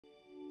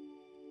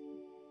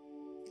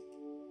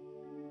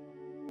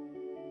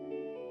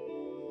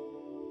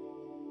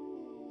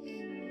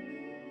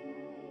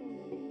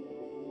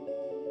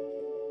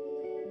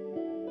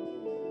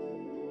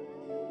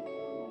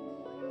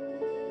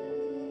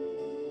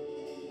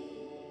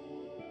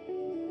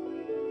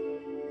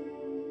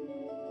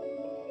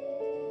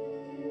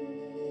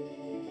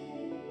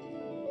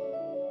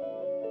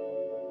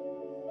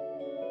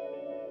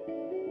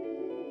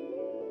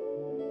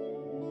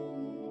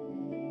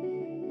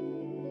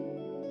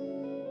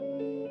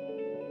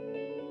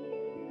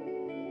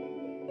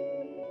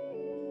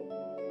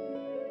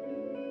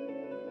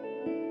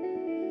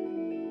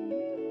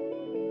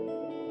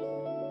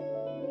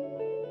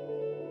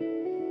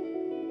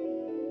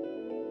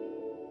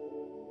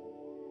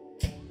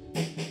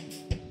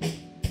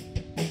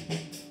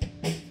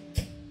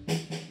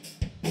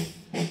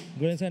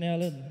Grand San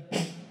Allen.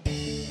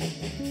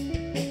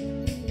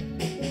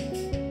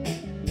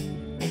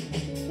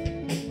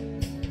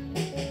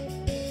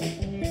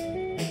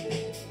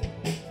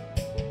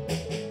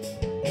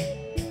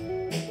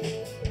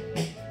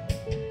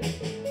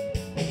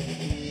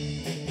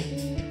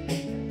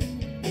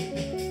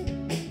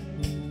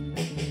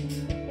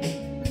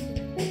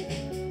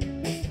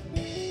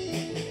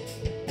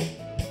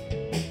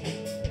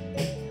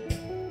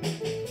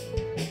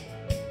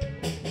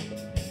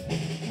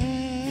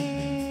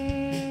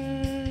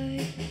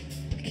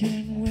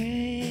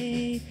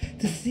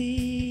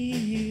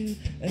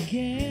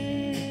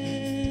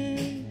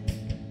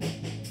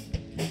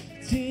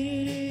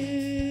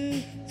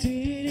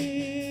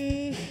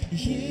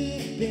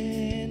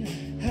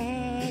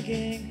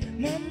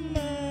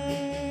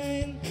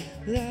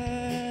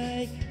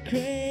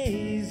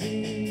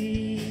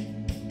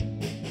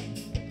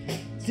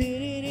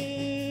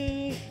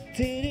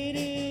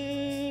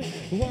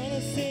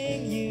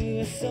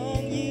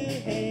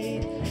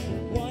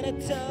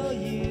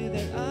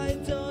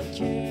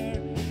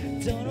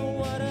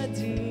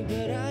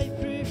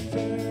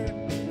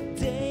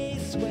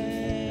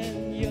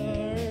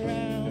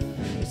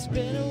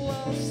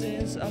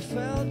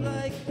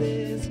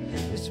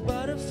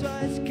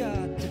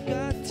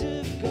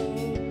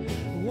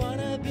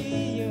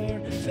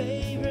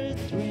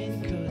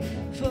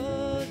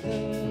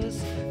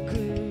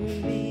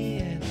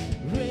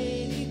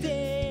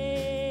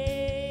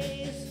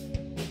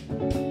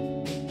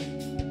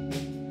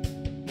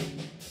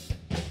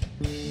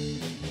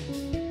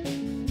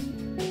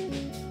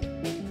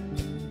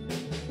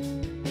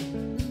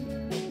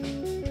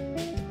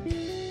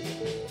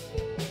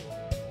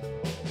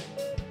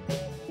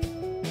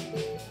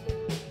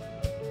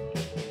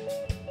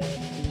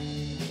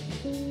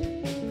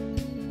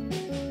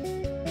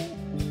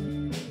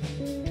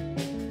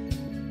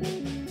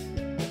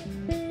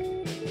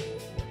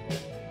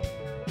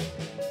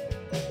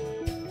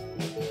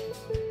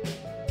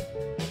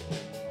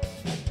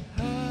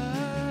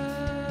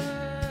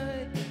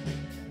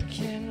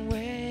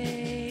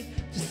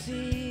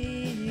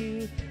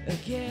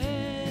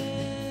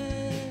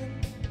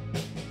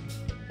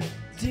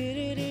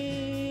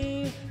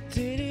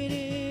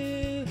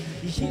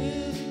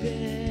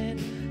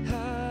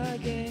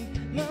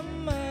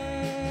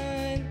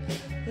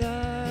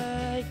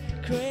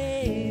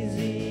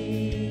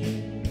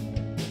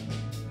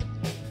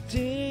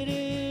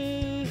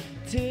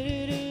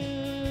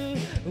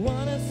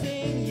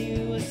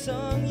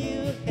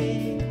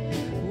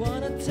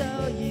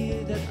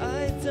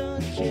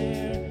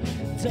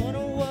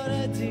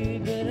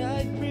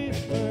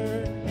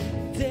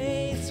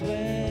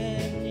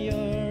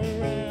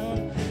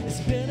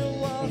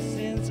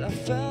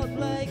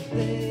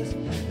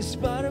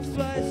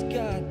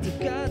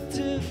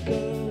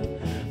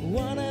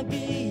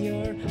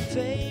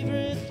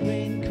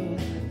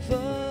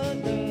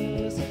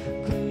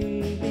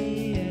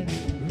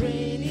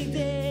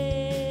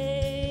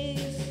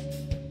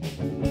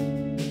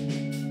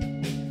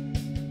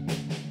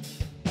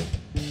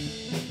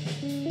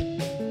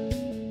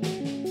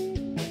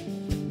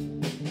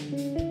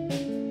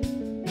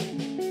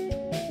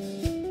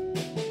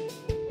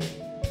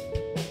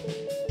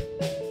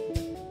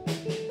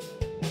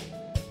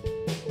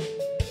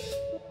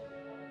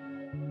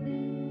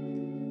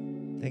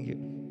 Thank you.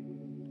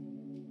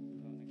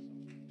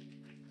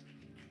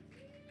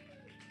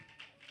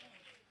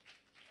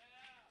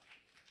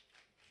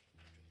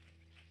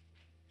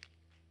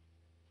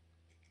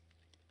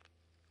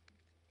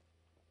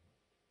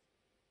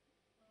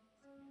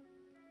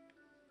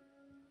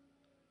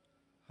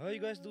 How are you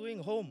guys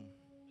doing home?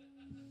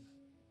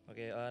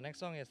 Okay, next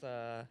song is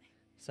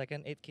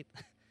Second Aid Kit.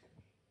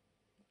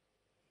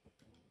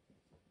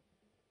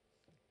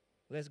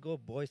 Let's go,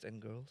 boys and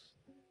girls.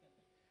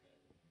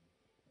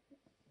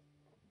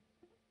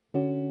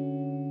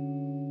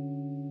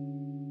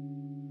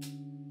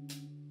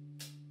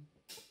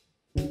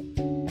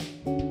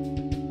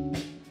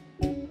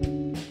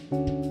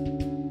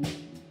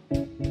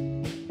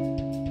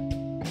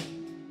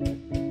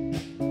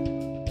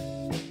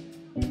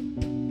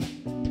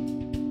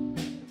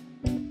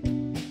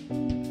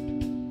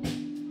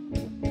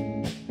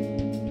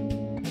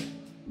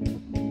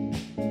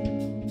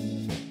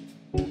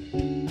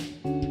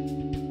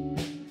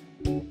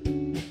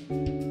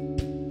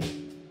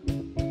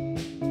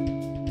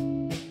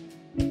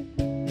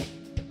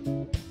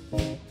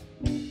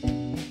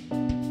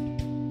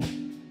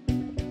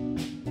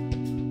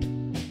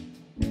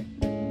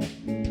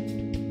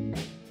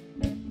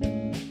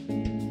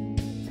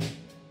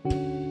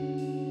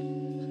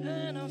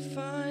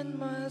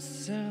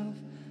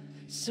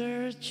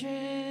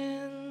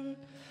 Searching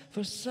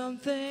for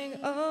something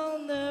I'll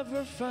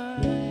never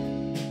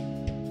find.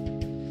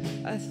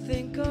 I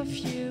think of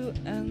you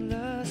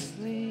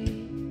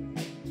endlessly.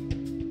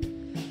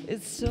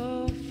 It's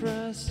so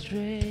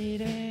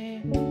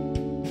frustrating,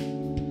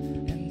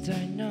 and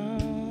I know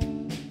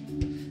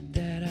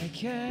that I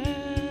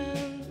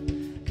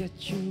can't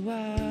get you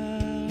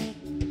out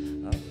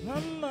of my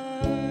mind.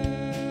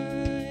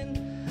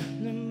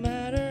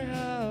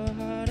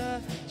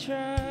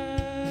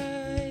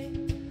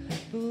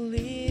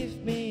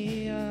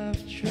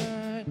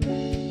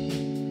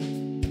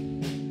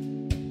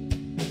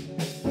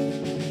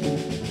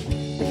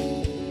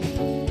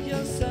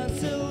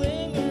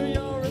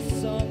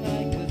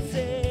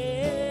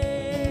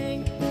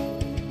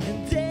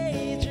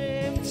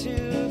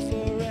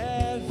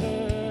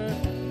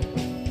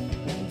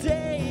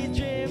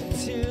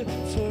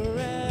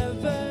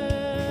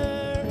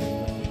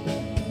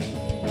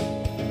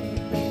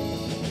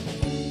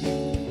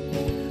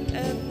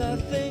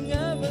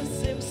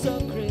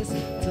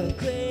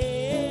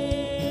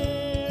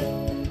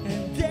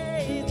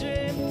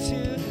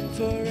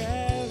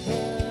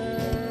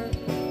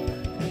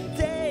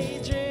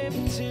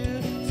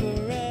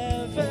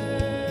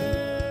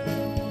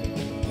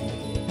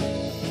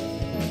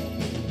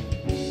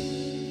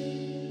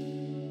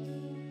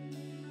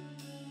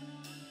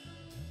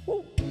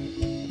 Woo.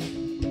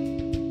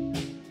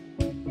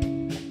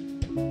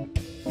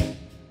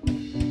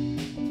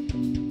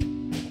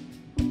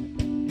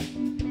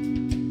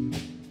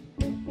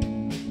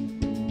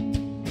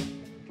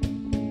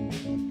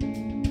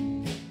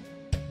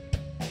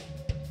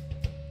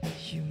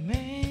 You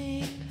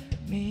make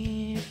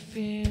me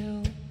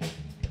feel,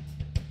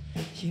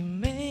 you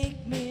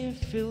make me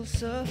feel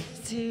so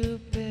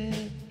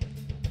stupid.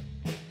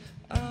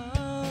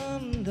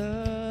 I'm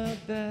the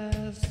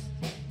best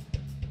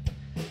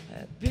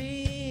at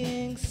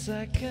being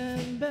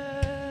second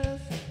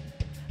best,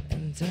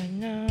 and I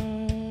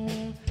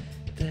know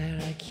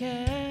that I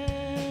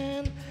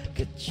can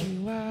get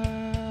you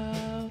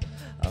out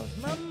of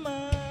my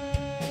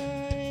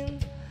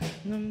mind,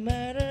 no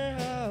matter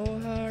how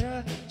hard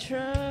I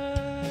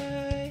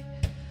try.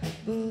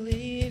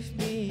 Believe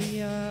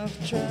me,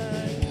 I've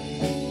tried.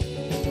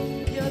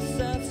 Your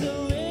sense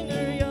of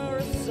linger, you're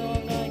a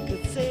song I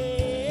could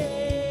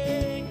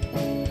sing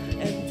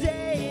and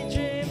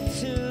daydream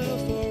to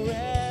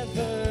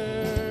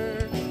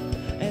forever,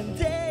 and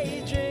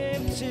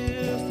daydream to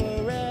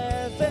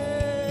forever.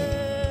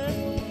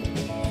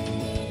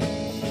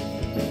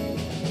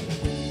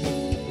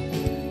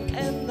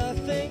 And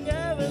nothing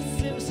ever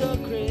seems so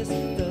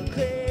crystal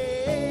clear.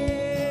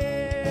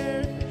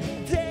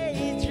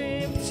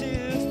 Daydream to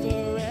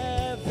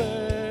forever,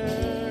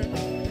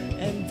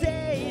 and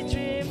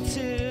daydream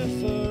to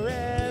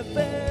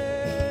forever.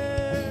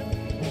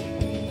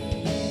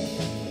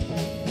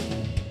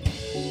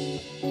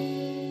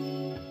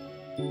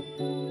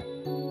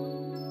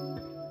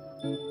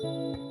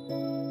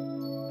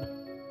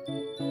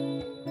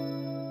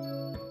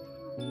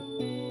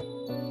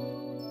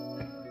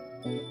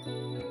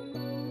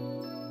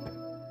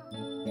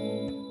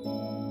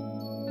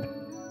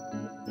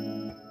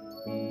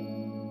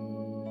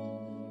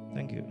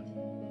 Thank you.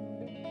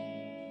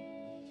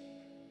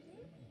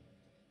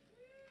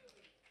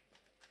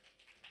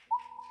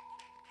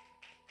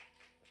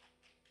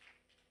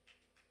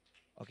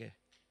 Okay.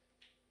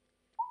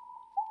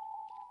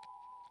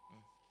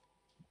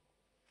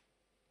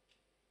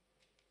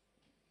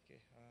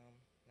 Okay.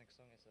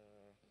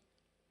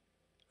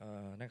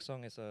 Next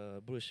song is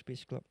a Bush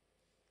Beach Club.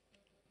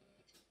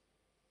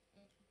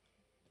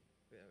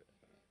 Wait, wait.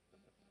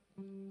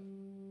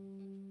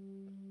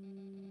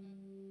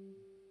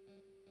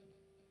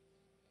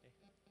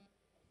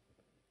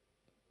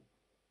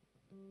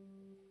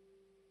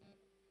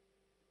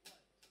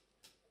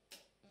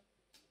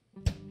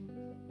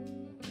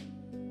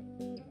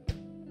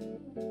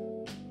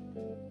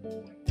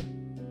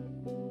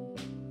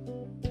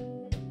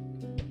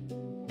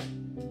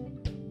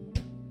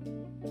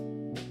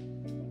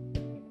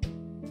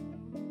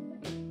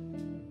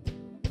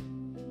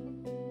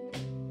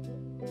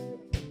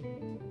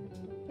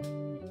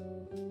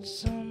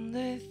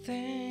 Someday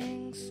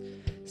things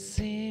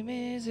seem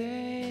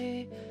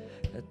easy,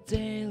 a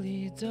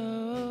daily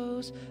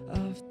dose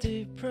of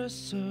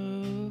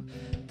depresso.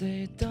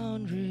 They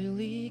don't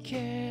really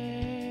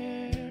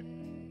care.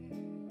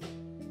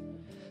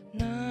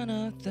 None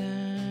of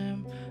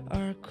them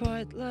are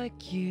quite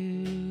like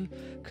you,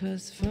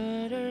 'cause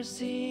further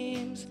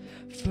seems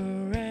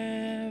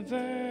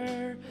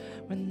forever.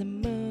 When the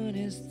moon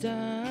is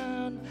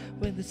down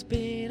with the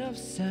speed of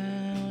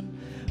sound,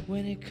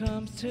 when it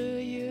comes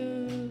to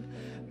you,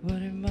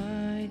 what am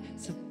I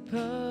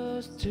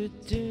supposed to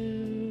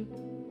do?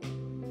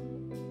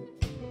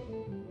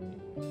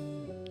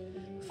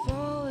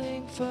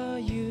 Falling for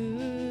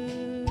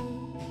you,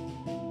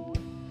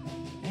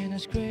 and I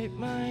scrape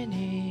my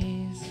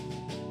knees,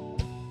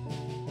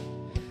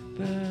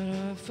 but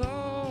I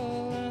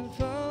fall and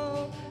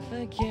fall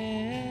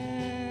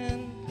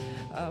again.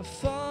 I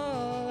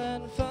fall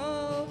and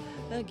fall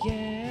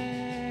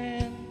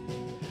again,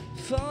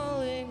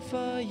 falling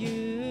for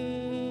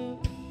you,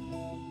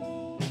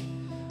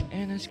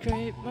 and I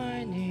scrape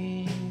my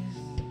knees,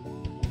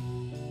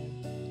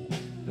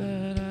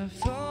 but I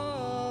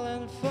fall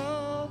and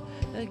fall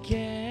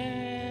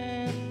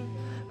again.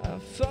 I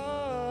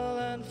fall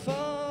and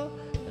fall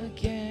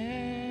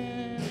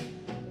again.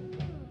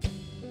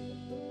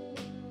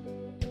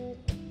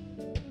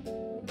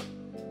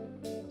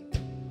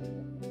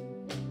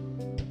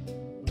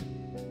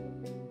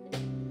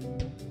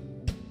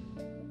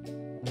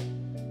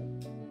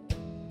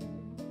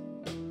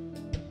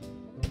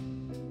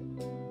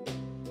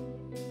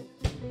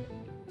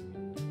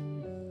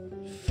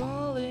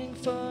 Falling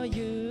for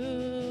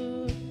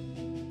you,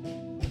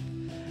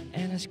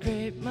 and I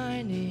scrape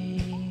my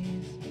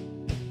knees,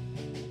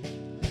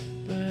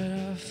 but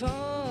I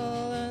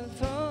fall and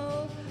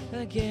fall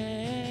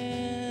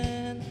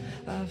again.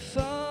 I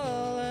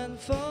fall and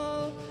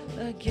fall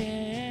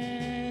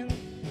again,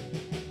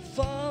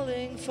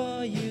 falling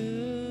for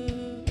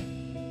you,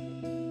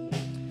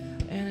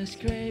 and I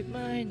scrape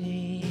my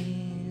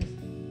knees,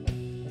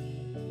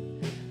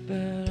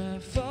 but I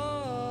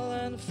fall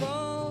and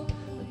fall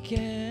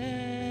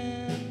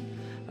again.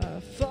 I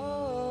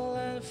fall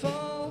and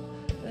fall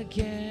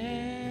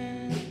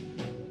again.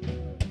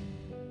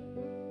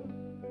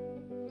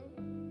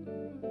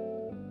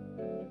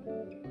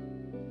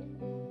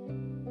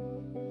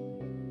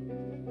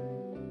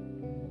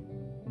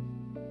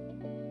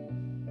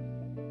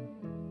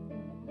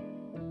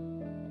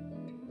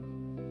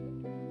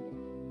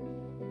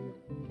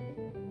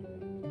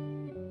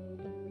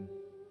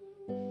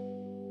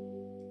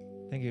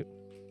 Thank you.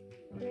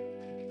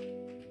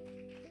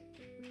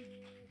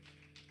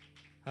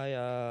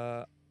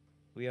 Hi,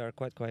 we are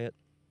quite quiet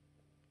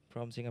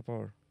from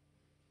Singapore.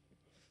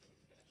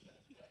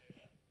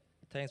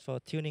 Thanks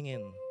for tuning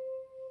in.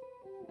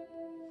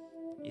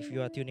 If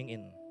you are tuning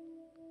in,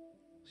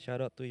 shout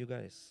out to you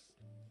guys.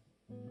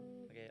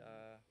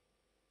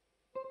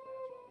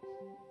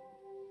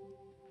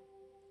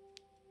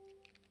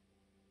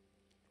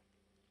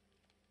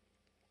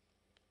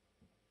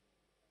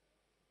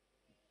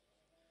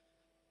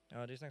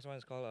 Okay, this next one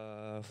is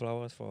called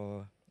Flowers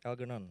for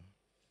Algernon.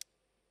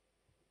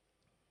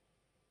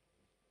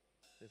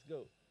 Let's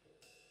go.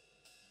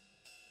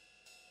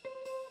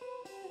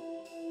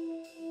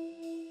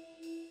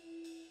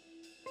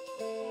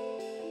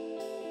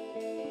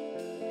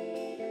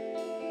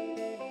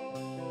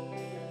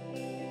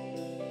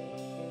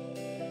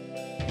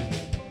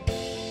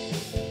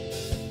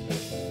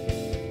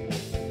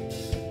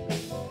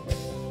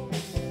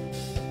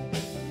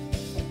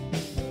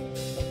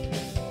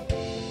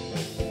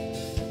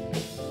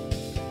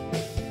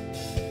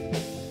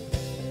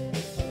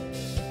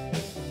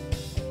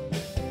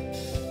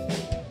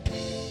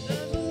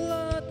 There's a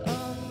lot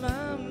on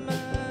my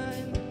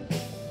mind.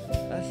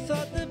 I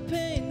thought the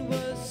pain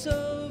was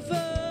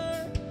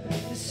over.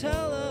 This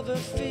hell of a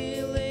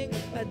feeling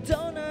I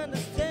don't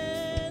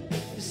understand.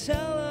 This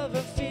hell of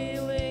a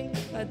feeling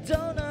I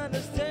don't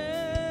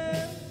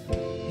understand.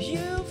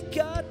 You've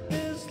got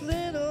this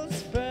little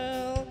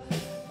spell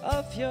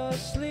up your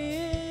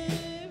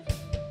sleeve.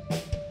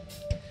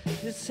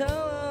 This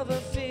hell of a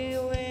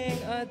feeling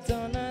I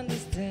don't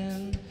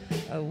understand.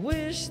 I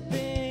wish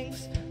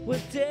things were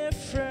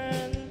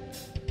different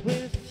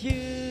with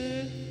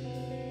you.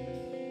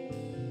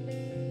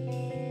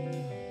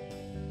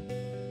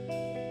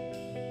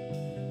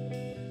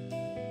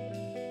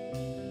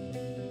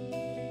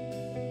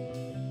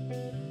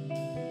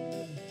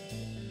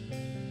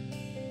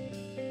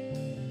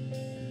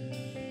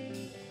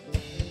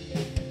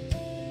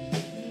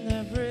 And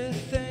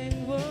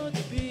everything would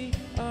be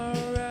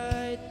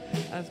alright.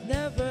 I've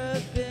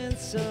never been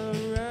so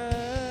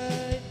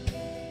right.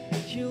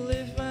 You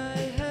leave my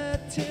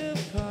head to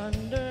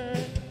ponder.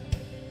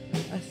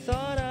 I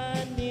thought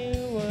I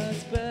knew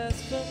what's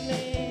best for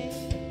me.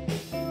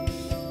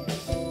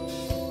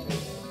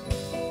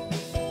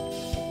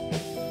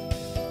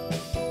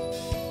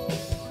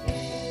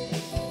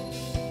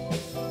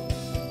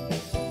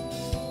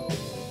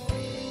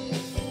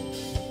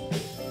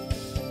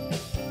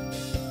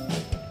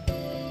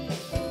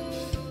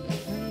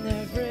 And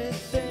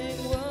everything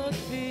would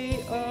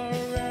be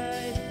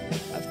alright.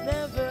 I've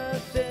never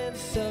been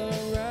so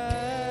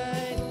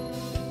right.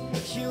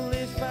 You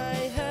leave my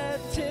head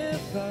to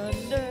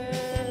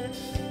ponder.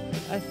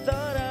 I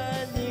thought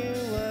I knew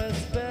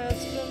what's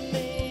best for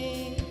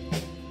me.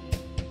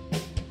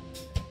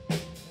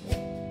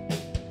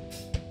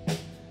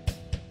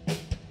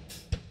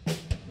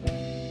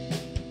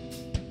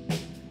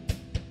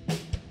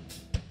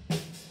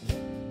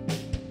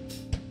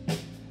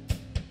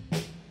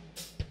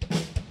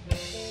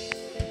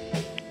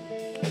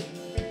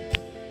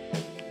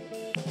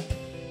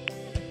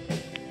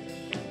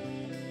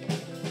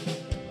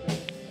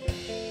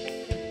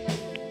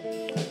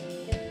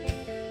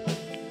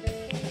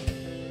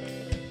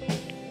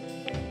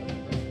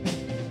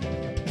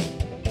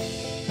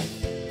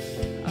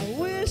 I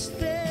wish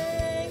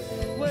things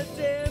were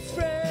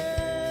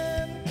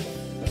different.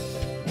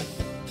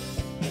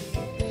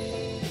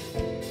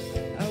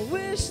 I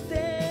wish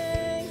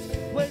things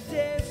were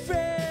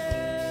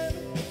different.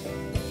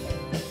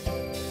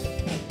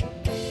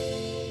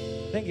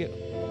 Thank you.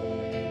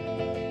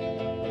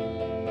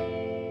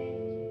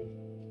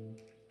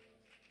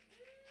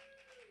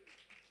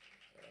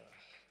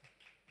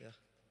 Yeah.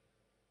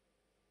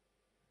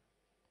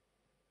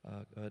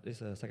 This is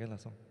the second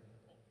last song.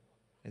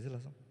 Is it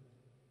last song?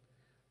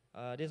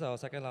 This is our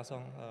second last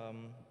song.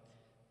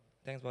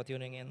 Thanks for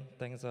tuning in.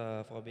 Thanks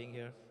for being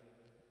here.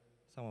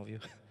 Some of you.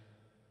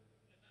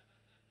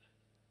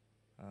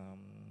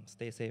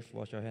 Stay safe.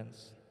 Wash your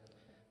hands.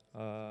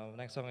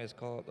 Next song is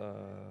called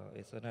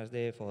 "It's a Nice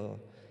Day for."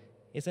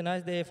 It's a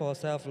nice day for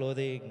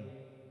self-loathing.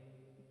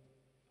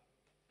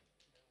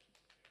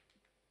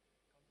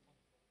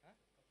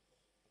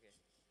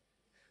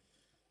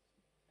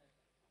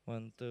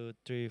 1, 2,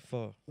 3,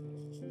 4.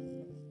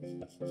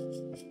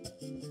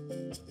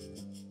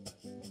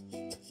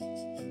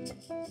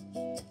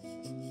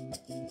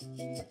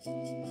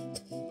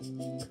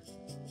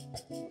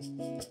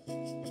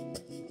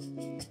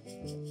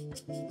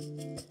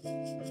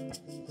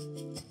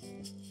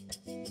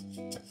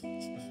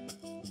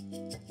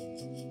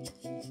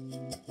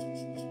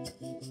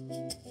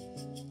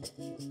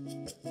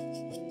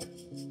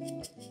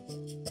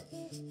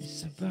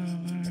 It's a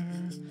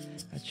bummer.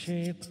 I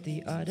tripped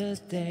the other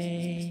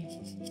day.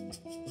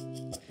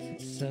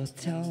 So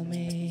tell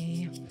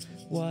me,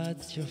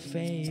 what's your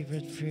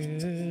favorite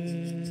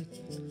fruit?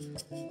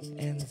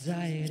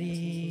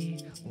 Anxiety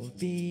will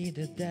be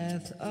the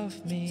death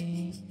of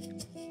me.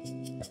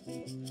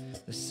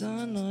 The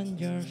sun on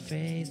your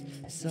face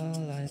is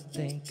all I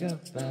think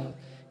about.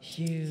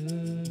 You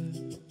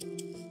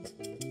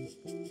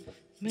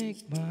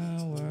make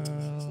my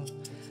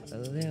world a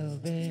little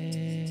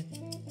bit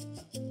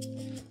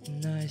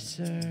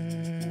nicer,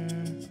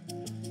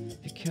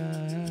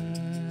 because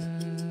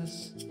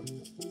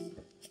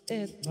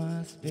it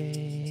must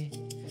be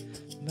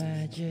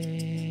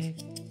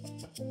magic.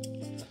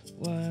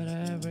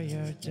 Whatever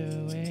you're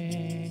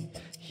doing,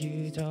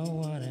 you don't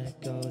wanna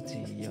go to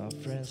your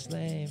friend's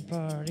lame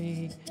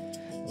party.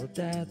 Well,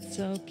 that's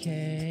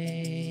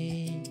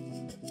okay.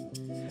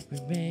 We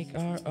make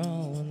our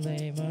own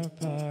lamer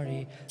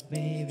party.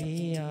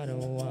 Maybe I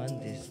don't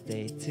want this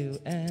day to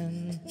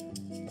end.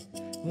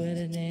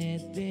 Wouldn't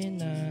it be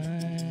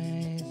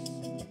nice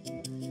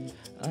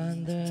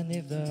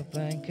underneath the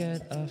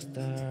blanket of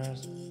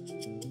stars?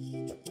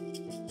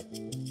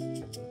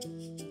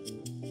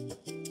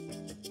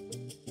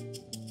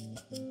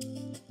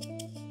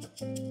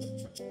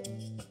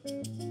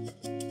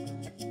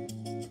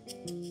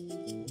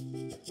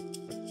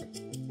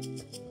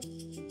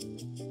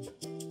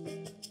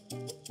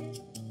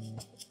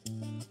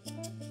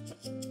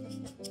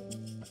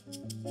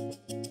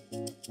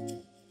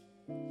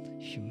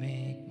 You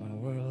make my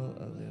world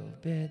a little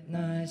bit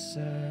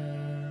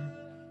nicer.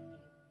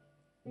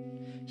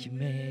 You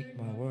make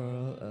my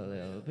world a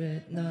little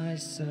bit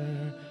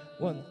nicer.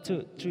 1,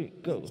 2, 3,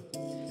 go.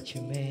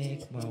 You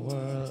make my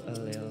world a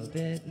little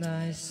bit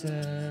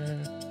nicer.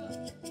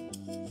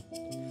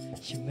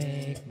 You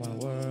make my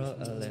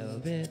world a little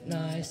bit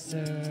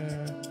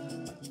nicer.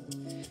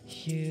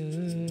 You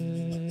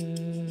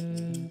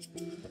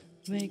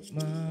make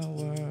my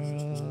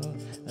world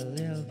a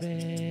little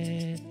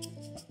bit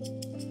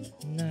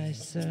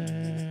nicer,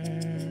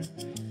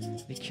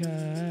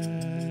 because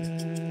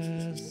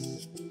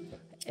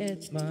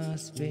it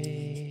must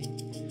be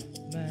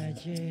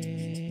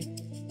magic.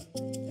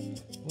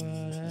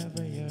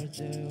 Whatever you're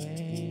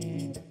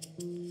doing,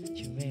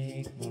 you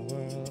make my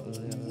world a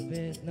little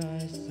bit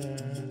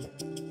nicer.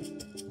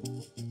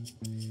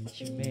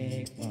 You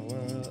make my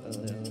world a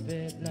little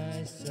bit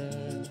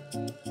nicer.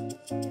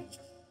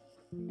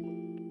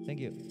 Thank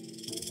you.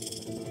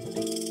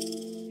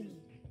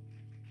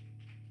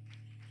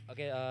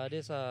 Okay,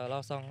 this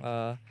last song,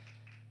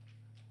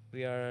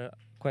 we are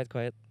quite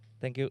quiet.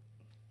 Thank you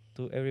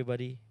to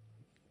everybody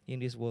in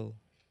this world,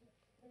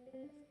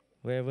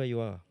 wherever you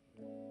are.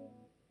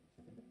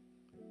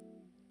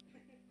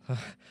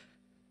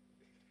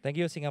 Thank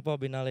you, Singapore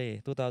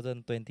Biennale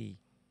 2020.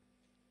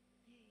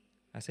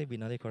 I say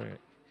Biennale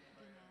correct?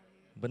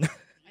 I don't know.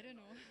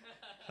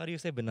 How do you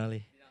say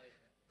Biennale?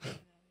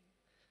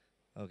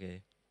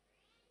 Okay.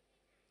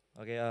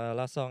 Okay,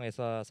 last song is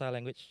sign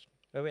language.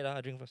 Wait,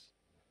 I drink first.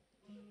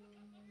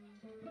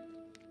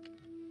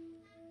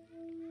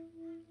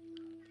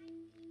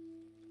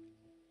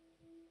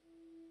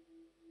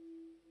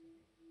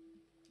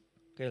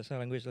 Okay, sign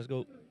language, let's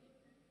go.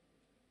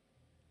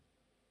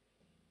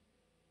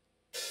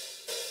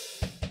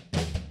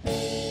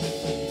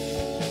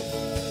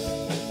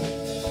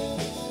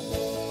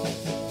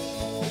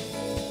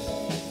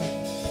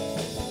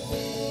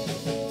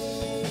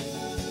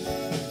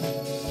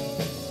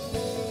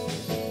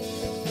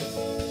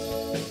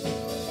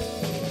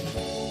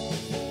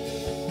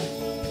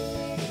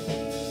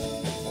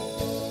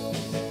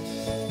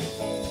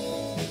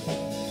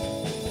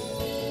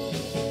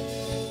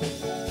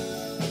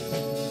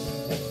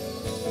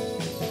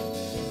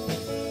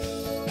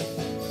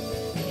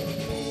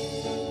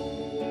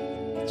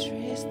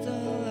 Trace the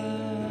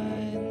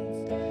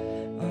lines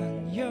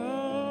on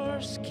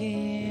your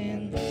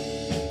skin.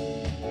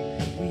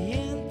 We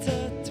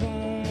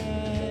intertwine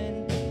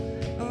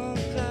on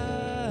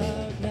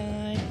cloud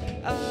nine.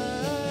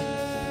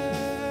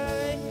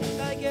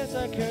 I guess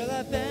I curl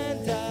up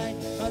and die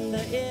on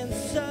the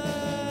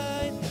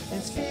inside.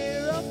 It's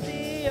fear of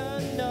the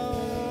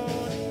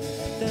unknown.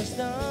 There's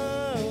no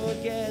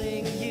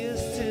getting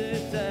used to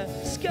the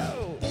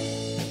scope.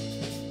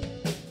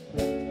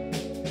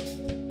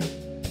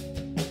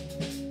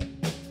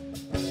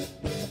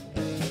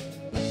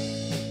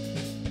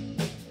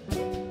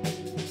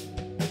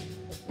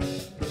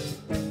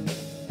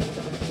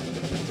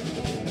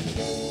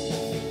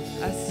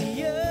 I see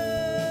you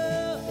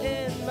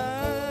in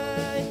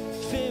my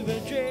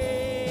favorite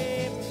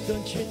dream.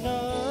 Don't you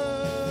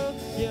know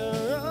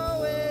you're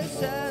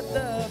always at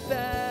the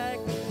back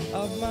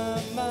of my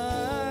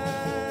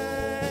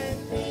mind?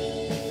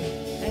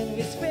 And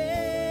we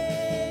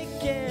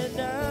speak in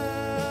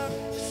a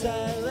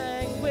sign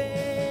language.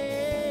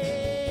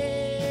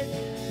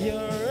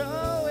 You're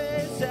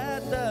always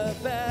at the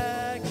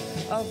back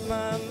of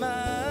my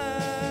mind.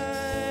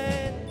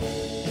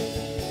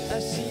 I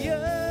see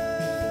you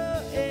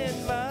in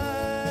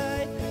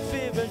my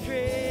fever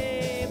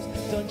dreams.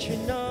 Don't you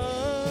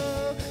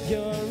know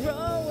you're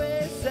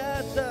always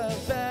at the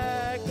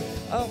back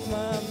of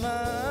my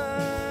mind?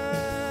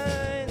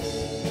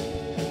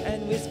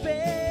 And we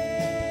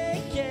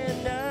speak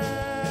in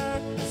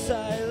a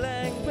sign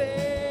language.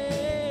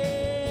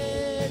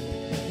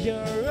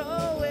 You're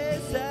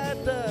always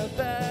at the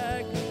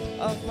back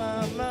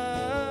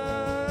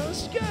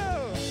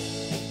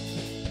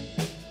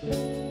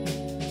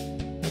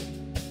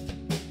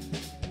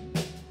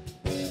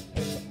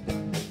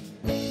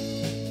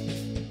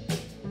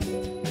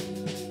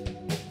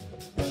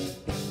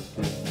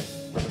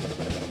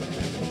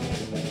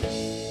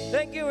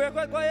Thank you, we're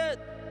quite quiet.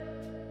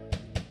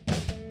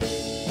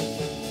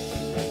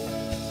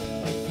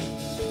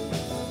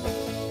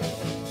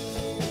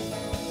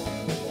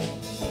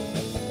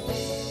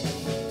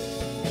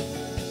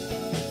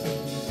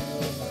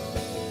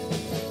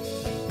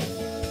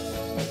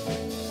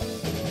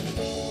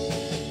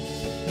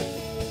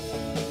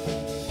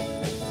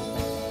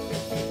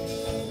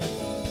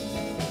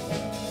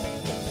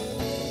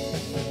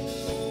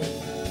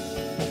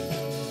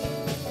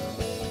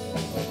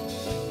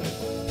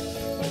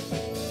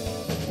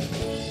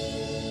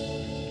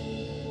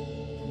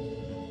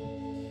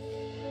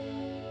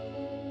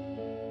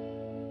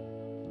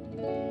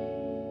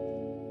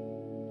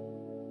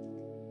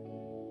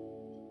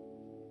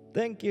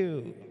 Thank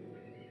you.